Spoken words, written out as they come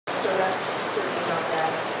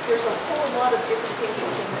there's a whole lot of different things you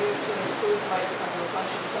can do to improve mitochondrial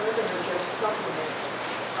function. Some of them are just supplements.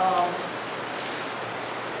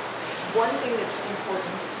 One thing that's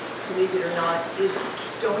important, believe it or not, is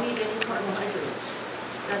don't eat any carbohydrates.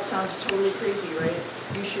 That sounds totally crazy, right?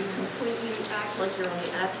 You should completely act like you're on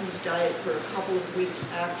the Atkins diet for a couple of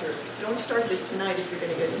weeks after. Don't start this tonight if you're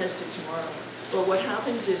going to get tested tomorrow. But what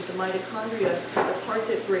happens is the mitochondria, the part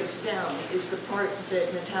that breaks down, is the part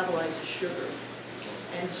that metabolizes sugar.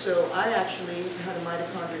 And so I actually had a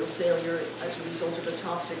mitochondrial failure as a result of a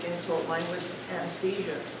toxic insult. Mine was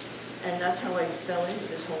anesthesia. And that's how I fell into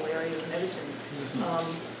this whole area of medicine.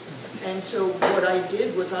 And so what I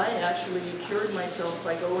did was I actually cured myself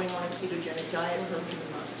by going on a ketogenic diet for a few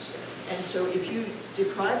months. And so if you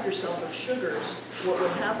deprive yourself of sugars, what would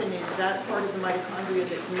happen is that part of the mitochondria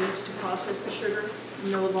that needs to process the sugar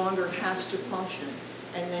no longer has to function.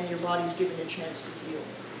 And then your body's given a chance to heal.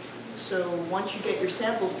 So once you get your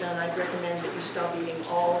samples done, I'd recommend that you stop eating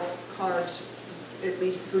all carbs, at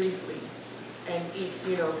least briefly, and eat,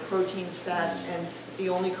 proteins, fats, and the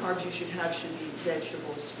only carbs you should have should be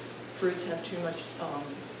vegetables. Fruits have too much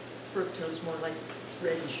fructose, more like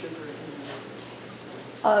ready sugar in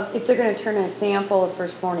them. If they're going to turn a sample of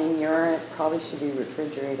first morning urine, it probably should be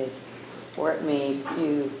refrigerated, or it may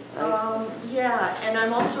spew. Right? Yeah, and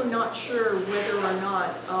I'm also not sure whether or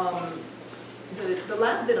not the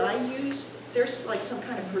lab that I use, there's like some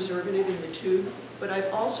kind of preservative in the tube. But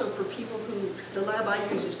I've also, for people who, the lab I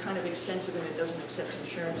use is kind of expensive and it doesn't accept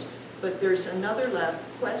insurance. But there's another lab,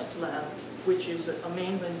 Quest Lab, which is a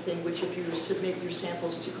mainland thing, which if you submit your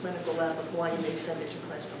samples to Clinical Lab of Hawaii, they send it to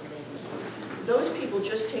Quest on the mainland. Those people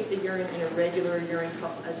just take the urine in a regular urine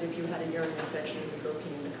cup as if you had a urine infection and you go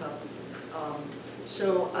pee in the cup.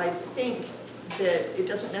 So I think that it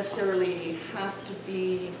doesn't necessarily have to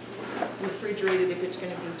be refrigerated if it's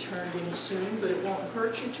going to be turned in soon, but it won't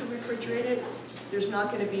hurt you to refrigerate it. There's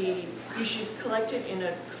not going to be, you should collect it in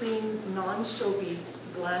a clean, non-soapy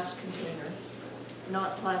glass container,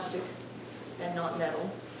 not plastic and not metal.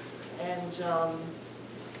 And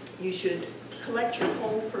you should collect your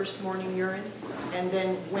whole first morning urine, and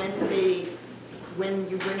then when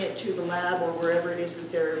you bring it to the lab or wherever it is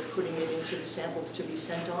that they're putting it into the sample to be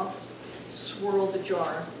sent off, swirl the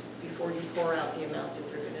jar before you pour out the amount that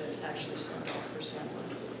they're going to actually send off for sampling.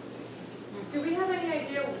 Do we have any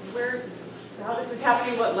idea how this is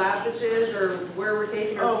happening, what lab this is, or where we're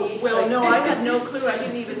taking our feed? Well, no, I had no clue. I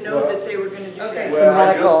didn't even know that they were going to do that. Well,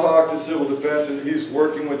 I just talked to Civil Defense, and he's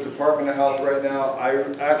working with Department of Health right now. I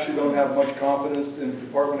actually don't have much confidence in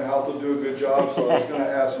Department of Health will do a good job, so I was going to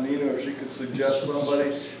ask Nina if she could suggest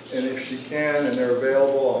somebody, and if she can and they're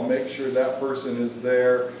available, I'll make sure that person is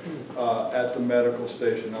there at the medical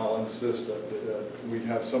station. I'll insist that we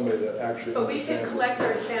have somebody that actually But we can collect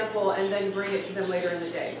our sample and then bring it to them later in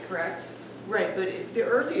the day, correct? Right, but the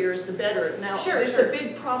earlier is the better. Now, there's a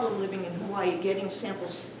big problem living in Hawaii, getting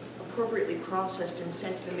samples appropriately processed and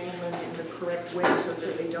sent to the mainland in the correct way so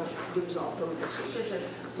that they don't lose all potency.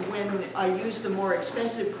 When I use the more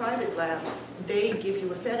expensive private lab, they give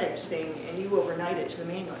you a FedEx thing and you overnight it to the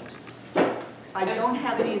mainland. I don't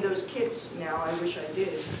have any of those kits now. I wish I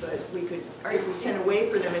did, but we could. If we send away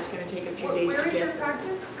for them, it's going to take a few days to get them. Where is your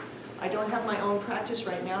practice? I don't have my own practice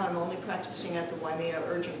right now. I'm only practicing at the Waimea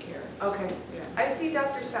Urgent Care. Okay. Yeah. I see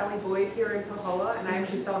Dr. Sally Boyd here in Kohala, and I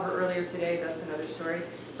actually saw her earlier today. That's another story.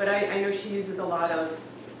 But I know she uses a lot of,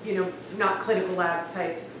 not clinical labs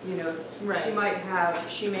type, Right.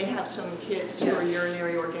 She may have some kits for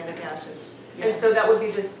urinary organic acids. Yeah. And so that would be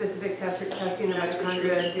the specific test for testing the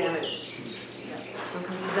mitochondria damage. Yeah.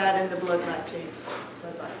 Okay. That and the blood lactate.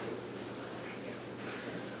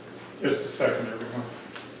 Just a second, everyone.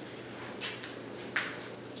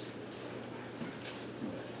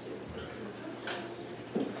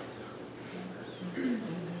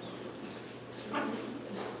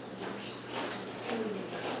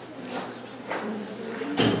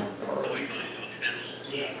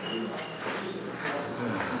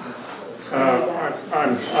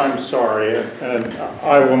 I'm sorry, and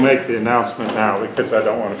I will make the announcement now because I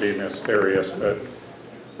don't want to be mysterious, but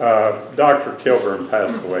Dr. Kilburn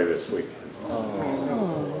passed away this weekend.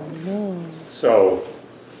 Oh, no. So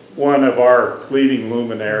one of our leading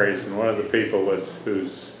luminaries and one of the people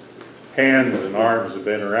whose hands and arms have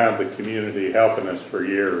been around the community helping us for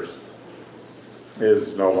years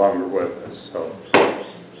is no longer with us, so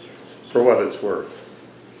for what it's worth.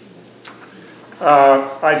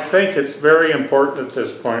 I think it's very important at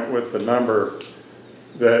this point with the number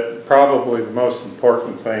that probably the most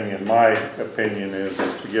important thing in my opinion is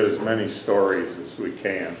to get as many stories as we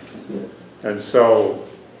can. And so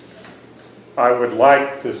I would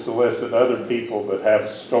like to solicit other people that have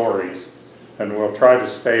stories, and we'll try to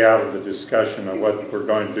stay out of the discussion of what we're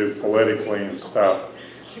going to do politically and stuff,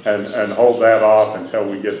 and hold that off until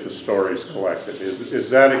we get the stories collected. Is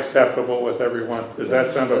that acceptable with everyone? Does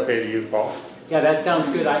that sound okay to you, Paul? Yeah, that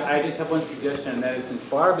sounds good. I just have one suggestion, and that is, since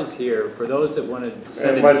Barb is here, for those that want to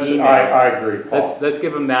send an email. I agree, Paul. Let's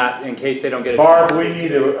give them that in case they don't get it. Barb, we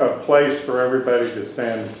need a place for everybody to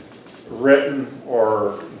send written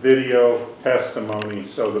or video testimony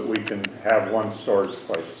so that we can have one storage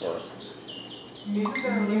place for it. You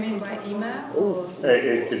mean by email?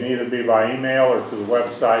 It can either be by email or to the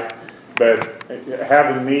website, but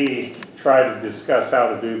having me try to discuss how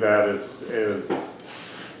to do that is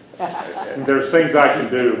there's things I can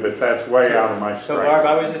do, but that's way out of my So Barb, strength.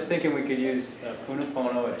 I was just thinking we could use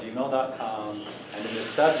punapono@gmail.com, and in the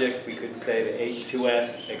subject we could say the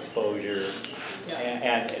H2S exposure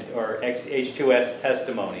or H2S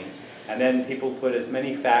testimony. And then people put as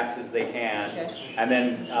many facts as they can, and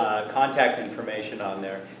then contact information on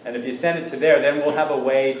there. And if you send it to there, then we'll have a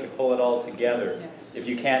way to pull it all together if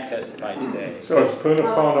you can't testify today. So it's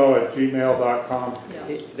punapono@gmail.com.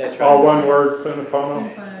 That's right. All one word, Punapono?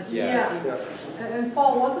 Yeah. And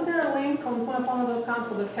Paul, wasn't there a link on punapono.com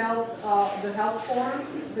for the health form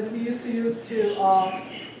that we used to use for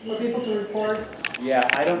people to report? Yeah,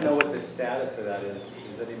 I don't know what the status of that is.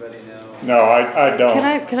 Does anybody know? No, I don't.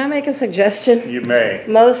 Can I make a suggestion? You may.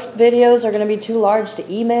 Most videos are going to be too large to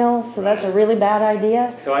email, so that's a really bad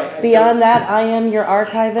idea. So Beyond that, I am your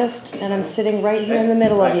archivist, and I'm sitting right here in the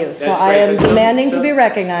middle of you. So That's I great, am but some- demanding to be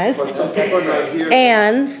recognized, But some people are not here.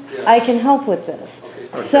 and I can help with this.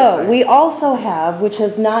 So we also have, which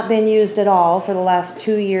has not been used at all for the last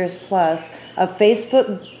 2 years plus, a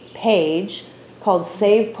Facebook page called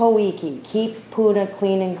Save Poiki, Keep Puna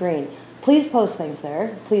Clean and Green. Please post things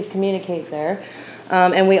there. Please communicate there.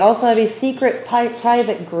 And we also have a secret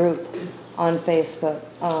private group on Facebook,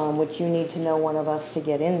 which you need to know one of us to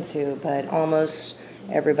get into, but almost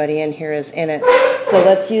everybody in here is in it. So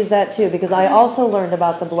let's use that too, because I also learned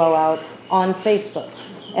about the blowout on Facebook.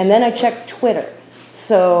 And then I checked Twitter.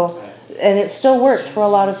 So, and it still worked for a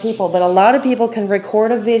lot of people, but a lot of people can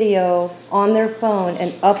record a video on their phone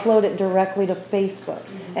and upload it directly to Facebook.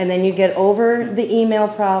 And then you get over the email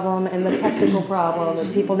problem and the technical problem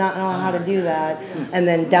and people not knowing how to do that, and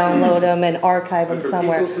then download them and archive them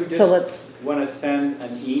somewhere. So let's... Want to send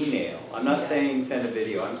an email. I'm not saying send a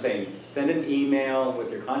video. I'm saying send an email with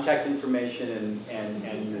your contact information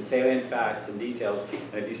and the salient facts and details.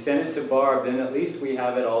 And if you send it to Barb, then at least we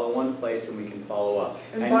have it all in one place and we can follow up.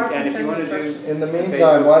 And Barb can if you send want to instructions. do In the the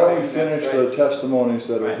meantime, why don't we Facebook thing, finish that's the testimonies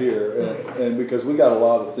that are Right. here? And because we got a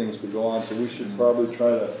lot of things to go on, so we should probably try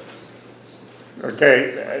to.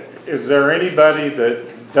 Okay, is there anybody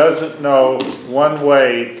that doesn't know one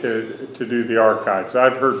way to do the archives?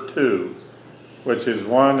 I've heard two, which is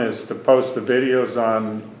one is to post the videos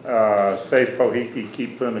on Save Pohiki,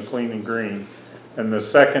 Keep Puna Clean and Green. And the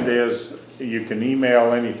second is you can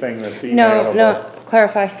email anything that's emailable. No,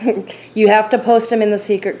 clarify. You have to post them in the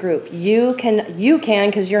secret group. You can,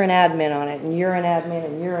 because you're an admin on it, and you're an admin,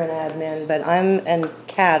 and you're an admin, but I'm and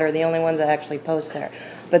Kat are the only ones that actually post there.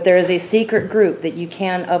 But there is a secret group that you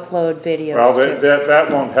can upload videos Well, to. that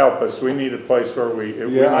won't help us. We need a place where we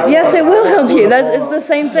Yeah, Yes, it will help you. That is the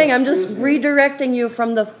same thing. I'm just redirecting you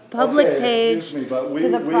from the public Okay, page excuse me, but to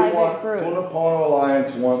the private want, group. Puna Pono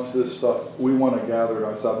Alliance wants this stuff, we want to gather it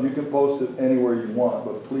ourselves. You can post it anywhere you want,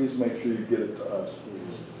 but please make sure you get it to us,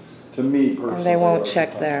 please. To me personally. And they won't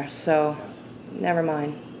check there, so never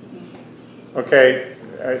mind. Okay,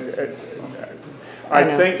 I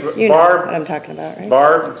know. think You know Barb. what I'm talking about, right?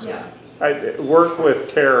 Barb, Yeah. work with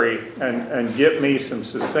Carrie and get me some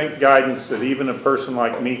succinct guidance that even a person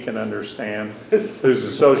like me can understand, who's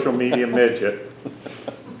a social media midget.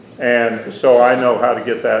 And so I know how to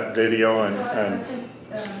get that video Well, I and think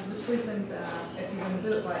the two things are, if you're going to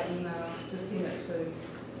do it by email, just send it to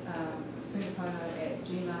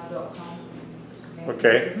punapono@gmail.com.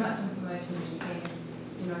 Okay. As much information as you can,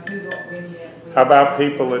 you know, who, what, when, where. how about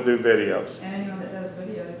people that do videos? And anyone that does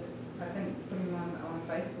videos, I think putting them on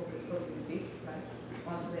Facebook is probably the best place,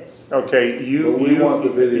 once that. Okay, But we want the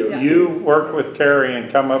videos. you work with Carrie and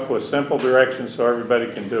come up with simple directions so everybody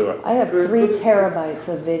can do it. I have 3 terabytes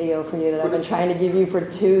of video for you that I've been trying to give you for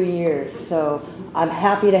 2 years, so I'm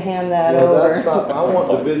happy to hand that Well, over. that's not, I want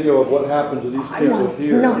the video of what happened to these people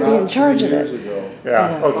here, not be in charge 3 of it. years ago.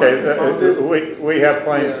 Yeah, okay, we have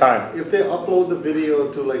plenty of time. If they upload the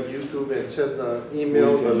video to like YouTube and send the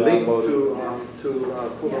email, We the can link download to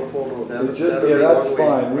Puna Pono, It just, yeah, that's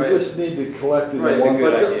fine, we just need to collect it in Right, one.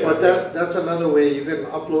 good but, idea. but But that's another way, you can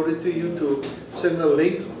upload it to YouTube, send a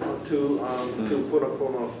link to Puna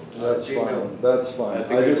Pono. That's Gmail. fine, that's fine.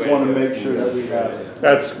 That's a I good just way want to to do it. make sure that we have it.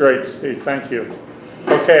 That's great, Steve, thank you.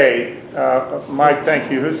 Okay, Mike,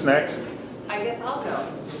 thank you. Who's next? I guess I'll go.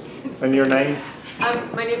 And your name?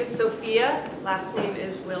 My name is Sophia, last name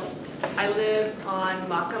is Wilt. I live on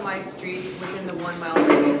Makamai Street within the 1 mile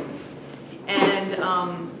radius. And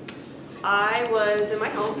I was in my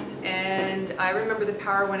home and I remember the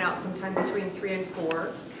power went out sometime between 3 and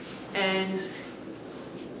 4. And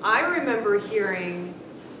I remember hearing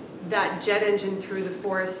that jet engine through the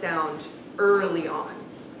forest sound early on,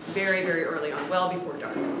 very, very early on, well before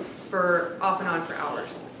dark, for off and on for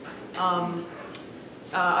hours.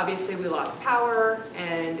 Obviously we lost power,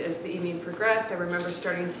 and as the evening progressed, I remember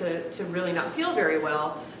starting to really not feel very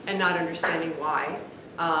well and not understanding why,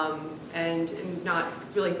 and not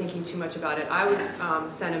really thinking too much about it. I was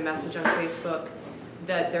sent a message on Facebook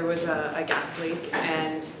that there was a gas leak,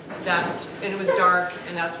 and it was dark,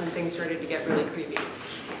 and that's when things started to get really creepy.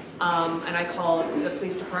 And I called the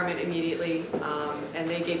police department immediately, and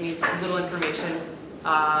they gave me little information.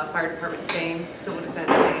 Fire department same, civil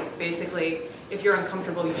defense same. Basically, if you're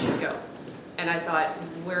uncomfortable, you should go. And I thought,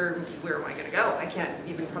 where am I going to go? I can't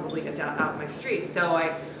even probably get out my street. So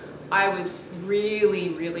I was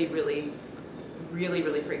really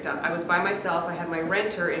freaked out. I was by myself. I had my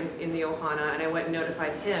renter in the Ohana, and I went and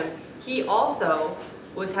notified him. He also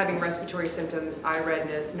was having respiratory symptoms, eye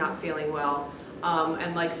redness, not feeling well.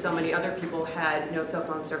 And like so many other people, had no cell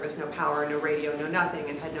phone service, no power, no radio, no nothing,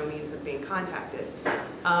 and had no means of being contacted.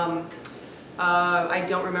 I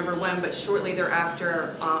don't remember when, but shortly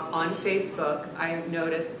thereafter on Facebook, I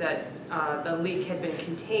noticed that the leak had been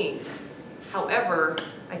contained. However,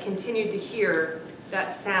 I continued to hear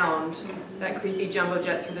that sound, that creepy jumbo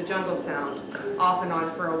jet through the jungle sound, off and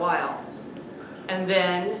on for a while. And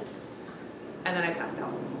then I passed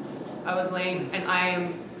out. I was laying, and I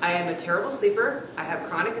am a terrible sleeper. I have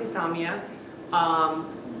chronic insomnia,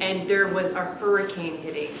 and there was a hurricane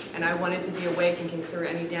hitting, and I wanted to be awake in case there were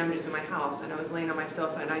any damages in my house, and I was laying on my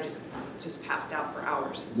sofa, and I just passed out for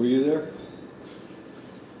hours. Were you there?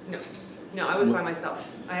 No, I was by myself.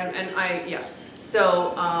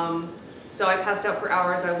 So I passed out for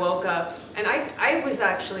hours. I woke up, and I was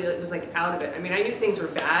actually, it was like out of it. I mean, I knew things were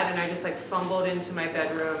bad, and I just like fumbled into my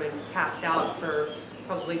bedroom and passed out for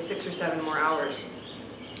probably 6 or 7 more hours.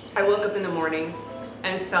 I woke up in the morning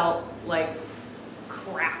and felt like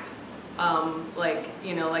crap. Like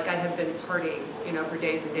I had been partying, for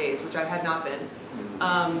days and days, which I had not been.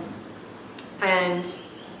 And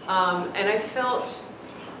I felt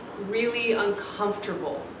really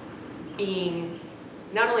uncomfortable being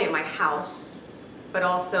not only at my house, but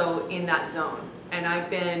also in that zone. And I've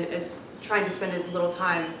been trying to spend as little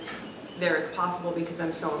time there as possible because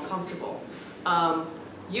I'm so uncomfortable.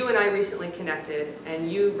 You and I recently connected, and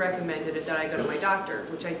you recommended that I go to my doctor,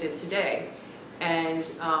 which I did today. And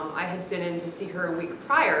I had been in to see her a week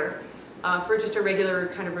prior for just a regular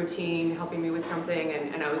kind of routine, helping me with something,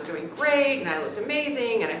 and I was doing great, and I looked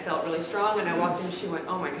amazing, and I felt really strong, and I walked in and she went,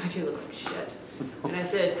 "Oh my God, you look like shit." And I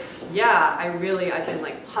said, "Yeah, I've been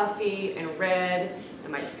like puffy and red,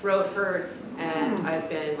 and my throat hurts, and I've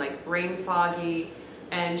been like brain foggy."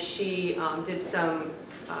 And she did some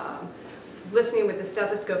listening with the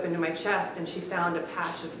stethoscope into my chest, and she found a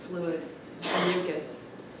patch of fluid and mucus.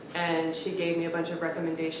 And she gave me a bunch of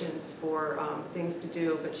recommendations for things to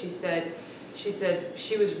do, but she said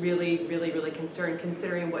she was really concerned,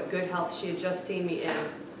 considering what good health she had just seen me in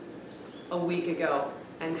a week ago,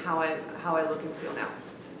 and how I look and feel now.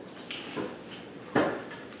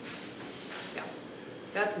 Yeah,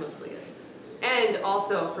 that's mostly it. And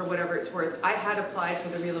also, for whatever it's worth, I had applied for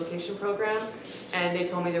the relocation program, and they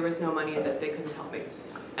told me there was no money and that they couldn't help me.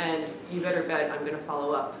 And you better bet I'm going to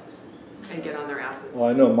follow up and get on their asses. Well,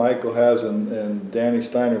 I know Michael has, and Danny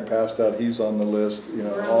Steiner passed out. He's on the list.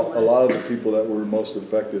 A lot of the people that were most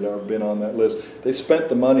affected have been on that list. They spent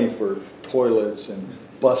the money for toilets and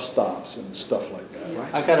bus stops and stuff like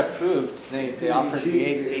that. I got approved. They offered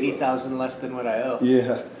me $80,000 less than what I owe.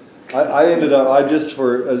 Yeah. I ended up, I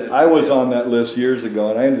was on that list years ago,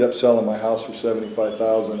 and I ended up selling my house for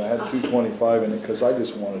 $75,000. I had $225 in it because I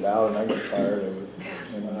just wanted out, and I got tired of it.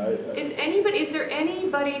 Is there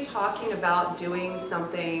anybody talking about doing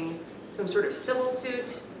something, some sort of civil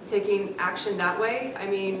suit, taking action that way? I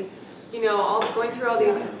mean, going through all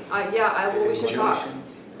these, we should talk.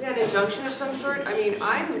 Yeah, an injunction of some sort. I mean,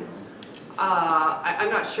 I'm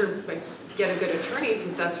not sure, get a good attorney,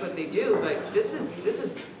 because that's what they do, but this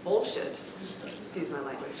is bullshit. Excuse my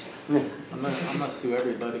language. I'm gonna sue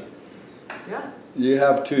everybody. Yeah. You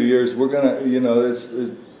have 2 years. We're gonna,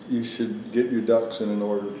 you should get your ducks in an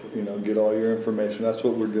order, you know, get all your information. That's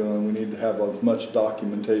what we're doing. We need to have as much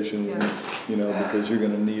documentation, you know, because you're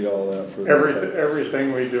gonna need all that for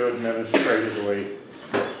everything we do administratively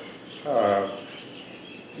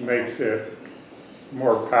makes it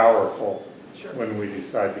more powerful when we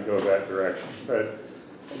decide to go that direction. But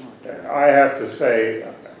I have to say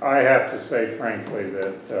frankly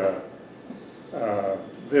that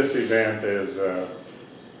this event is a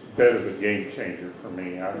bit of a game changer for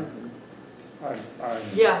me.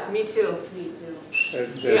 Yeah, me too. Me too.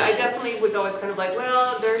 Yeah, I definitely was always kind of like,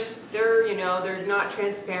 well, they're you know, they're not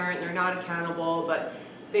transparent, they're not accountable, but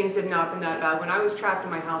things have not been that bad. When I was trapped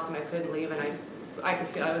in my house and I couldn't leave, and I could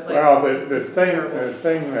feel, I was like, well, the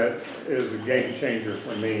thing that is a game changer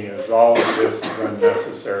for me is all of this is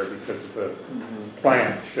unnecessary because the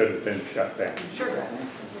plant should have been shut down. Sure.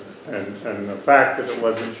 And the fact that it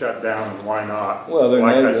wasn't shut down and why not? Well, they're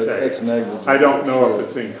like it's negligent. I don't know if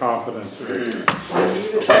it's incompetence or. Even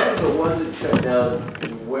the ones that shut down,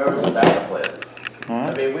 where was the backup plan?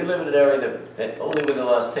 I mean, we live in an area that only within the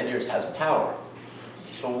last 10 years has power.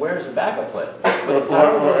 So where's the backup plan? When the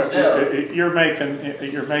power goes down, you're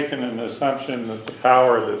making an assumption that the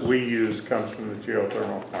power that we use comes from the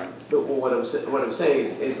geothermal plant. but what I'm saying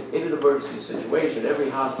is in an emergency situation, every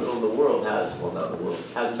hospital in the world has, well, not the world,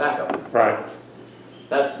 has a backup. Right.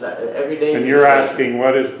 That's not, every day. And you're asking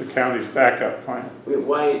what is the county's backup plan?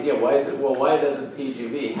 Why? Yeah. Why is it? Well, why doesn't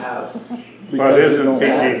PGV have? Well, it isn't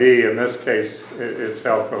PGV, in this case, it's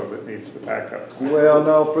Helco that needs the backup. Well,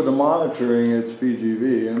 no, for the monitoring, it's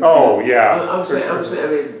PGV. And oh, yeah. I'm saying, I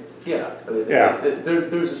mean, yeah. I mean, yeah.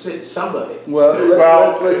 There's somebody. Well,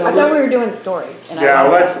 I thought we were doing stories. Yeah,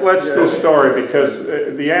 let's do story, because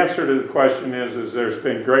the answer to the question is there's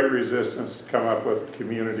been great resistance to come up with a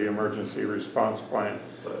community emergency response plan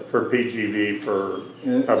for PGV for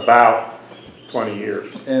about 20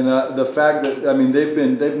 years. And the fact that, I mean,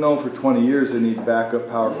 they've known for 20 years they need backup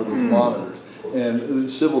power for those monitors. And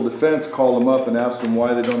civil defense call them up and ask them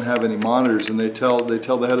why they don't have any monitors, and they tell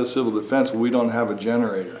the head of civil defense, well, we don't have a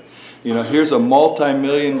generator. You know, here's a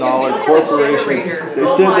multi-million-dollar corporation. They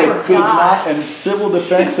said they could not, and civil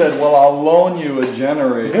defense said, well, I'll loan you a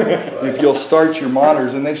generator if you'll start your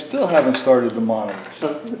monitors, and they still haven't started the monitors.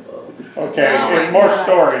 Okay, more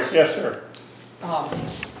stories. Yes, sir.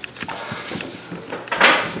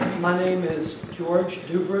 My name is George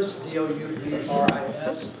Duvris,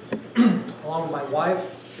 D-O-U-V-R-I-S, along with my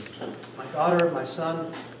wife, my daughter, my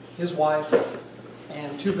son, his wife,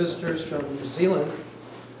 and two visitors from New Zealand.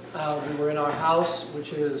 We were in our house,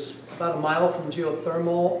 which is about a mile from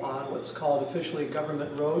geothermal on what's called officially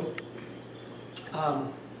Government Road.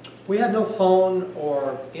 We had no phone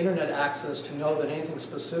or internet access to know that anything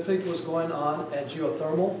specific was going on at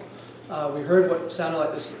geothermal. We heard what sounded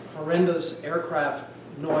like this horrendous aircraft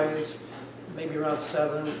noise, maybe around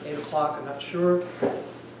 7, 8 o'clock, I'm not sure.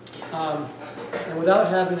 And without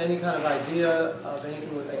having any kind of idea of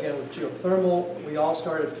anything with geothermal, we all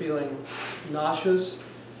started feeling nauseous,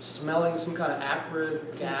 smelling some kind of acrid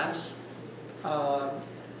gas.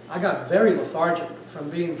 I got very lethargic from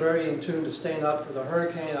being very in tune to staying up for the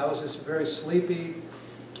hurricane. I was just very sleepy.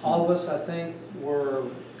 All of us, I think, were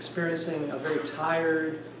experiencing a very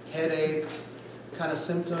tired, headache, kind of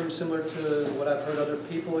symptoms similar to what I've heard other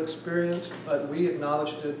people experience, but we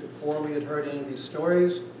acknowledged it before we had heard any of these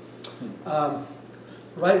stories.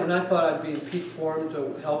 Right when I thought I'd be in peak form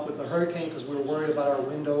to help with the hurricane because we were worried about our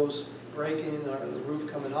windows breaking or the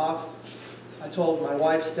roof coming off, I told my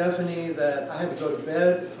wife Stephanie that I had to go to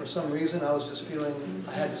bed. For some reason I was just feeling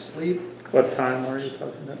I had to sleep. What time were you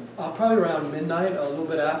talking about? Probably around midnight, a little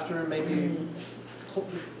bit after, maybe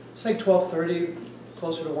say 12:30,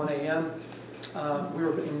 closer to 1 a.m. We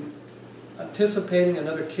were anticipating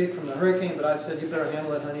another kick from the hurricane, but I said, you better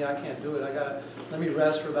handle it, honey, I can't do it. Let me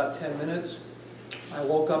rest for about 10 minutes. I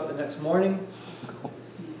woke up the next morning,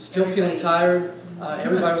 still feeling tired.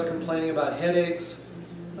 Everybody was complaining about headaches.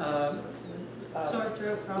 Sore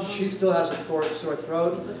throat problems. She still has a sore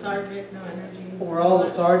throat. Lethargic, no energy. We're all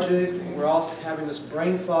lethargic. We're all having this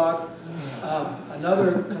brain fog.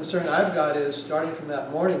 Another concern I've got is, starting from that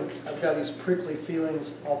morning, I've got these prickly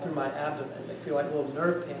feelings all through my abdomen. They feel like little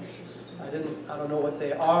nerve pains. I don't know what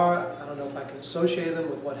they are. I don't know if I can associate them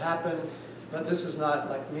with what happened, but this is not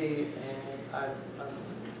like me, and I'm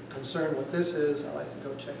concerned what this is. I'd like to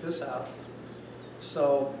go check this out.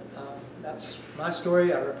 So that's my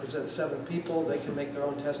story. I represent 7 people. They can make their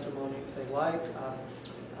own testimony if they like.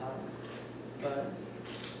 But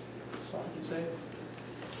that's all I can say.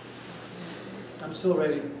 I'm still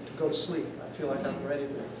ready to go to sleep. I feel like I'm ready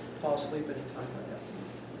to fall asleep anytime like that.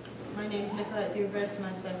 My name's Nicolette Dubrecht, and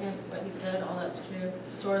I second what he said. All that's true.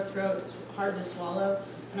 Sore throats, hard to swallow.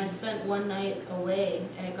 And I spent one night away,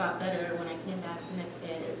 and it got better. When I came back the next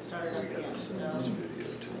day, it started up again. So I'm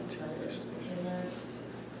excited.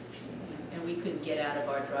 And we couldn't get out of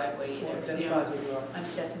our driveway either. You know, I'm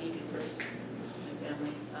Stephanie Dubrecht, my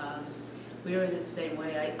family. We were the same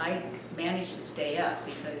way. I managed to stay up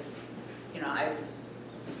because, you know, I was,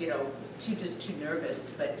 you know, just too nervous,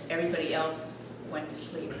 but everybody else went to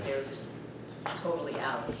sleep. They were just totally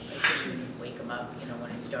out. I couldn't even wake them up, you know,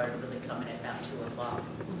 when it started really coming at about 2 o'clock.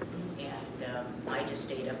 And I just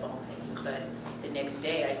stayed up all night. But the next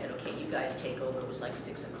day I said, okay, you guys take over. It was like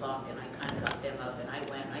 6 o'clock, and I kind of got them up, and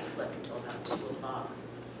I slept until about 2 o'clock.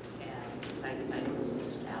 And I was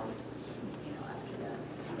just out, you know, after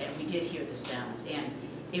that. And we did hear the sounds. And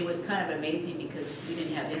it was kind of amazing because we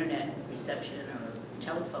didn't have internet reception or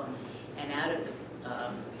telephone. And out of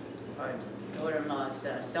our daughter-in-law's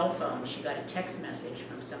cell phone, she got a text message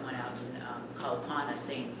from someone out in Kalapana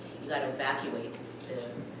saying, you got to evacuate the,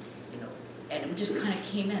 you know, and it just kind of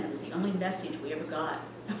came in. It was the only message we ever got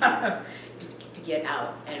to get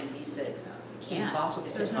out. And we said, we can't. Impossible.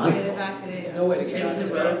 It's There's no way to impossible. evacuate. No way to It get was out the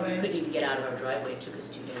of road. We couldn't even get out of our driveway. It took us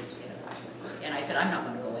 2 days to get out. And I said, I'm not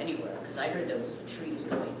going to go anywhere because I heard those trees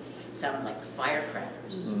going, sounded like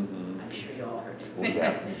firecrackers. I'm sure you all heard it.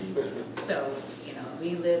 Yeah. So, you know,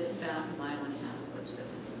 we live about a mile and a half or so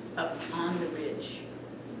up on the ridge.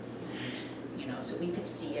 And, you know, so we could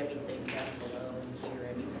see everything down below and hear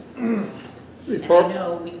everything. Before- And I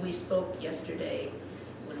know we spoke yesterday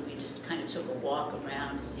when we just kind of took a walk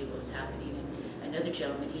around to see what was happening. And another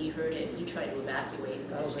gentleman, he heard it. He tried to evacuate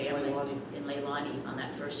with his family in Leilani on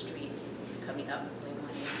that first street coming up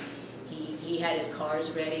Leilani. He had his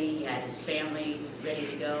cars ready, he had his family ready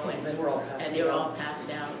to go, and they were all passed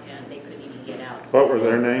out, and they couldn't even get out. What were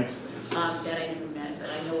their names? That I never met, but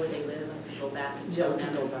I know where they live. I can go back and tell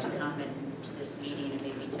them to come in to this meeting and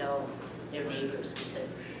maybe tell their neighbors,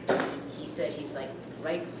 because he said he's like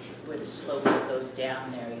right where the slope goes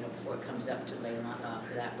down there, you know, before it comes up to Leilani,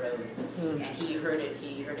 to that road. And he heard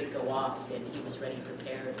it go off, and he was ready,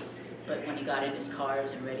 prepared. But when he got in his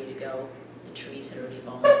cars and ready to go, the trees had already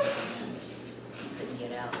fallen, and he couldn't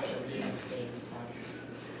get out, so he had to stay in his house.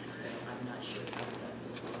 So I'm not sure how that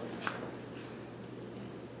was.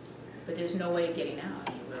 But there's no way of getting out.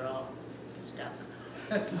 I mean, we're all stuck.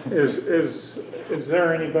 Is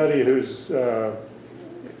there anybody who's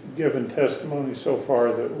given testimony so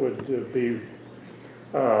far that would be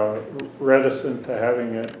reticent to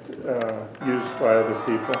having it used by other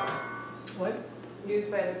people? What?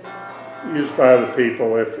 Used by other people? Used by other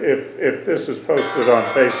people. If this is posted on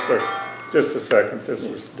Facebook, just a second, this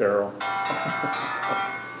is Daryl.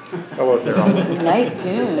 Hello, Daryl. Nice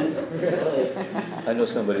tune. I know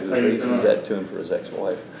somebody who uses that tune for his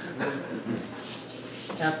ex-wife.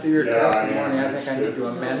 After your testimony, I think I need to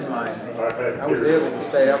amend mine. I was able to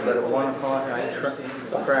stay up, but at 1 o'clock I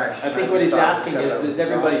crashed. I think what he's asking is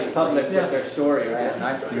everybody's public with their story, right? And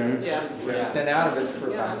I've been out of it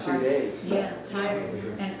for about 2 days. Yeah, tired,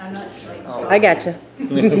 and I'm not like. Oh. I got you.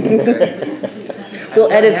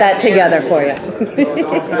 We'll edit that together for you.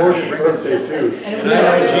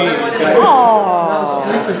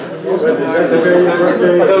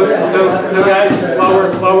 So guys,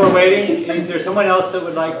 while we're waiting, is there someone else that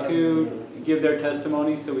would like to give their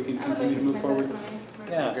testimony so we can continue to move forward?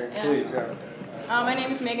 Yeah, please. My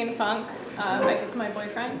name is Megan Funk. Mike is my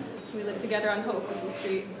boyfriend. We live together on Hoboken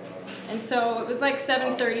Street. And so it was like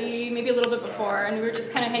 7:30, maybe a little bit before, and we were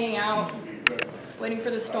just kind of hanging out, waiting for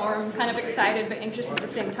the storm, kind of excited but anxious at the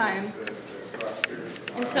same time.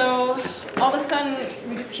 And so all of a sudden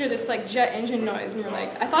we just hear this like jet engine noise, and we're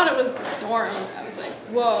like, I thought it was the storm. I was like,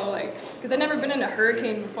 whoa, like, because I'd never been in a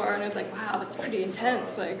hurricane before, and I was like, wow, that's pretty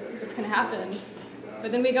intense, like, what's gonna happen?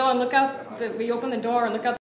 But then we go and look up, we open the door and look up